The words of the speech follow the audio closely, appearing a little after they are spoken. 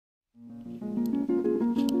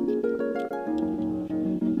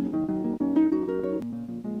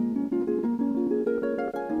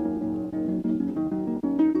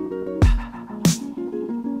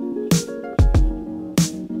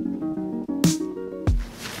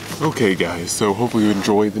Okay guys, so hopefully you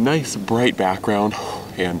enjoy the nice bright background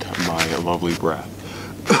and my lovely breath.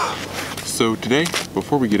 So today,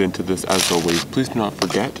 before we get into this, as always, please do not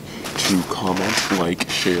forget to comment, like,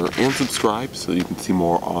 share, and subscribe so you can see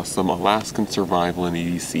more awesome Alaskan survival and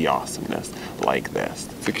EDC awesomeness like this.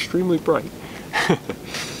 It's extremely bright.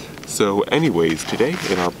 So anyways, today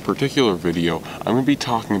in our particular video, I'm going to be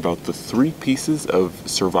talking about the 3 pieces of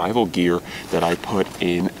survival gear that I put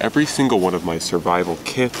in every single one of my survival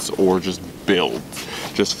kits or just builds,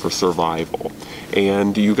 just for survival.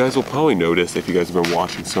 And you guys will probably notice, if you guys have been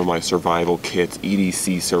watching some of my survival kits,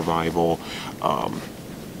 EDC survival,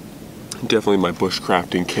 definitely my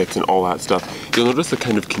bushcrafting kits and all that stuff, you'll notice a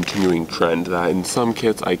kind of continuing trend that in some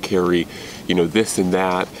kits I carry, this and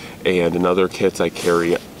that, and in other kits I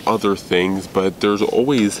carry other things, but there's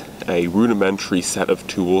always a rudimentary set of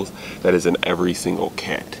tools that is in every single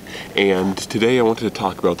kit. And today I wanted to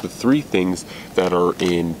talk about the 3 things that are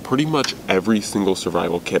in pretty much every single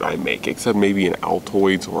survival kit I make, except maybe an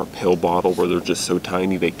Altoids or a pill bottle where they're just so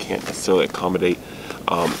tiny they can't necessarily accommodate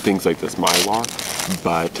things like this Mylar.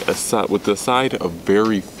 But with the side of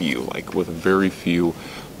very few,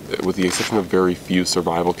 with the exception of very few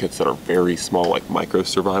survival kits that are very small, like micro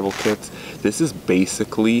survival kits, this is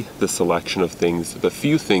basically the selection of things, the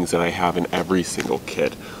few things that I have in every single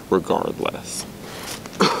kit, regardless.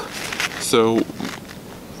 So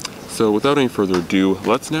without any further ado,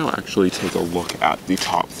 let's now actually take a look at the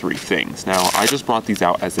top 3 things. Now, I just brought these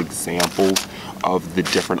out as examples of the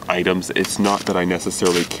different items. It's not that I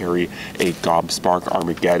necessarily carry a Gobspark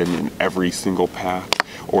Armageddon in every single pack,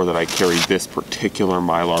 or that I carry this particular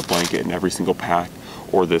Mylar blanket in every single pack,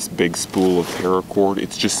 or this big spool of paracord.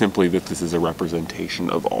 It's just simply that this is a representation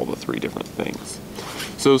of all the 3 different things.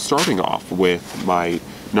 So starting off with my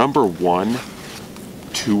number 1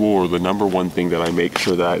 tool, or the number 1 thing that I make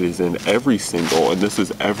sure that is in every single, and this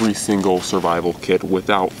is every single survival kit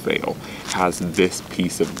without fail, has this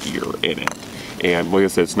piece of gear in it. And like I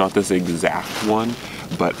said, it's not this exact one,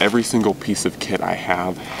 but every single piece of kit I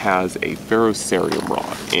have has a ferrocerium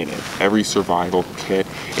rod in it. Every survival kit,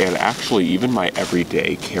 and actually even my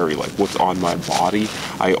everyday carry, like what's on my body,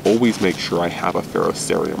 I always make sure I have a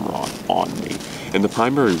ferrocerium rod on me. And the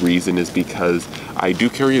primary reason is because I do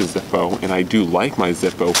carry a Zippo, and I do like my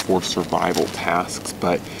Zippo for survival tasks,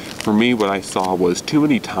 but for me, what I saw was too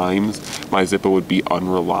many times my Zippo would be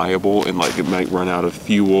unreliable, and like it might run out of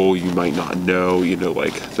fuel, you might not know,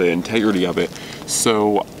 like the integrity of it.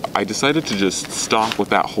 So I decided to just stop with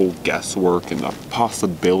that whole guesswork and the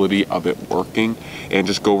possibility of it working, and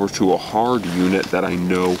just go over to a hard unit that I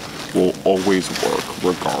know will always work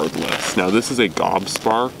regardless. Now this is a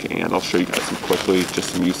Gobspark, and I'll show you guys quickly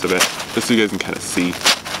just some use of it, just so you guys can kind of see. It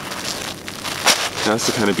has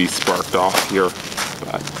to kind of be sparked off here,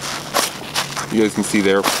 but you guys can see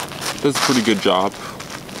there, does a pretty good job.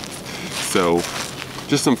 So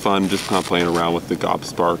just some fun, just kind of playing around with the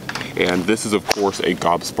Gobspark. And this is of course a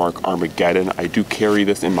Gobspark Armageddon. I do carry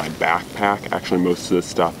this in my backpack. Actually, most of this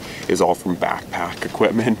stuff is all from backpack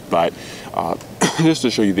equipment, but just to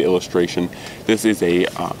show you the illustration, this is a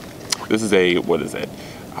what is it?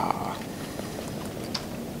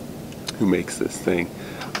 Who makes this thing?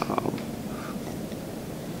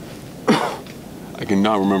 I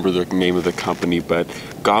cannot remember the name of the company, but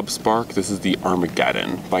Gobspark, this is the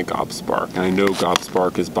Armageddon by Gobspark. And I know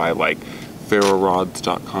Gobspark is by like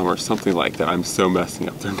ferrorods.com or something like that. I'm so messing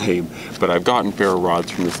up their name, but I've gotten ferro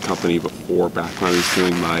rods from this company before, back when I was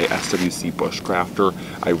doing my SWC Bushcrafter.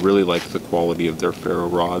 I really like the quality of their ferro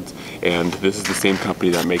rods, and this is the same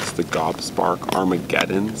company that makes the Gobspark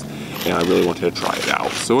Armageddons, and I really wanted to try it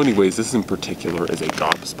out. So anyways, this in particular is a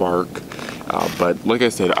Gobspark, but like I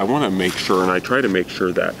said, I want to make sure, and I try to make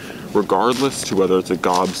sure that regardless to whether it's a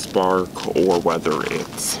Gobspark or whether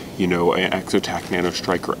it's, an Exotac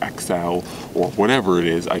Nanostriker XL or whatever it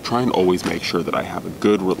is, I try and always make sure that I have a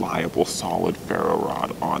good, reliable, solid ferro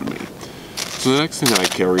rod on me. So the next thing that I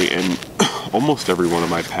carry in almost every one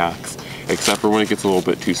of my packs, except for when it gets a little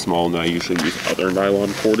bit too small, and I usually use other nylon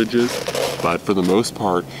cordages, but for the most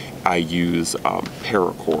part, I use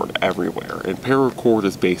paracord everywhere. And paracord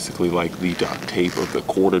is basically like the duct tape of the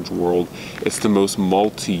cordage world. It's the most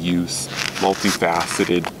multi-use,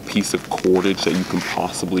 multifaceted piece of cordage that you can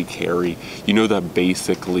possibly carry. You know that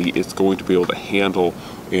basically it's going to be able to handle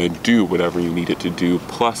and do whatever you need it to do.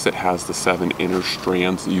 Plus it has the 7 inner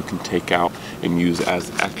strands that you can take out and use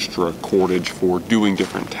as extra cordage for doing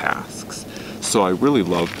different tasks. So I really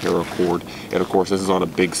love paracord, and of course this is on a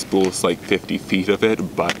big spool, it's like 50 feet of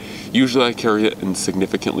it, but usually I carry it in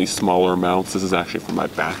significantly smaller amounts. This is actually for my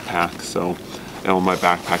backpack, so, and on my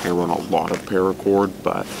backpack I run a lot of paracord,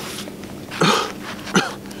 but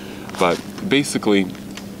But basically,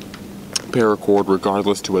 paracord,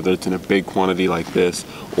 regardless to whether it's in a big quantity like this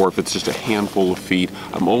or if it's just a handful of feet,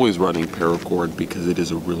 I'm always running paracord because it is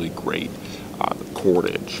a really great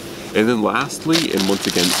cordage. And then lastly, and once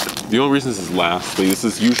again, the only reason this is lastly, this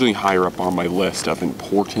is usually higher up on my list of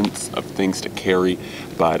importance of things to carry,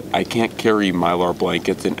 but I can't carry Mylar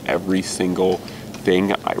blankets in every single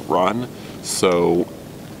thing I run. So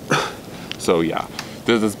yeah,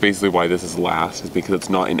 this is basically why this is last, is because it's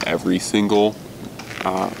not in every single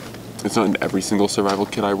survival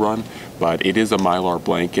kit I run, but it is a Mylar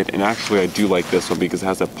blanket. And actually I do like this one because it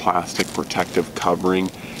has a plastic protective covering.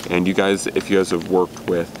 And you guys, if you guys have worked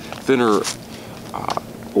with thinner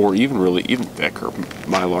or even thicker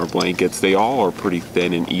Mylar blankets, they all are pretty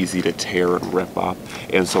thin and easy to tear and rip up.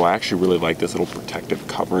 And so I actually really like this little protective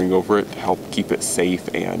covering over it to help keep it safe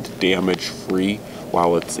and damage free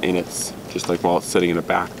while it's sitting in a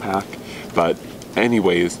backpack. But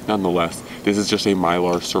anyways, nonetheless, this is just a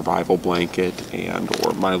Mylar survival blanket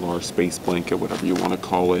or Mylar space blanket, whatever you want to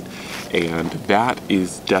call it. And that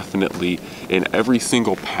is definitely in every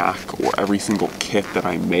single pack or every single kit that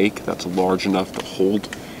I make that's large enough to hold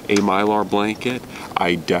a Mylar blanket,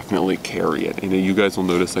 I definitely carry it. And you guys will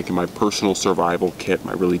notice, like in my personal survival kit,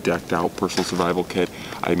 my really decked out personal survival kit,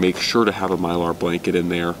 I make sure to have a Mylar blanket in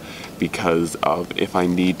there because of if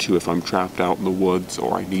I'm trapped out in the woods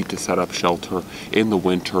or I need to set up shelter in the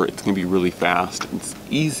winter, it's gonna be really fast and it's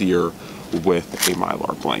easier with a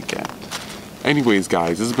Mylar blanket. Anyways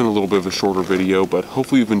guys, this has been a little bit of a shorter video, but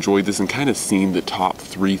hopefully you've enjoyed this and kind of seen the top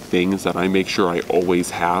 3 things that I make sure I always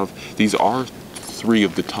have. These are 3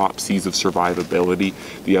 of the top C's of survivability.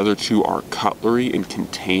 The other 2 are cutlery and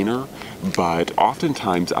container, but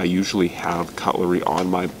oftentimes I usually have cutlery on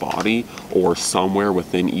my body or somewhere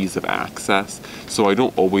within ease of access, so I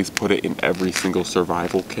don't always put it in every single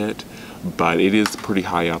survival kit, but it is pretty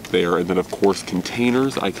high up there. And then of course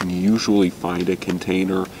containers, I can usually find a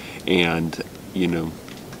container and, you know,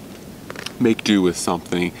 make do with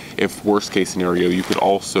something. If worst case scenario, you could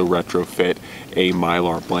also retrofit a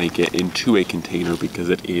Mylar blanket into a container because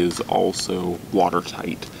it is also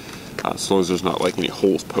watertight, as long as there's not like any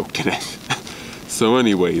holes poked in it. So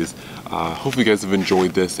anyways, hopefully you guys have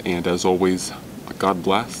enjoyed this, and as always, God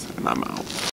bless, and I'm out.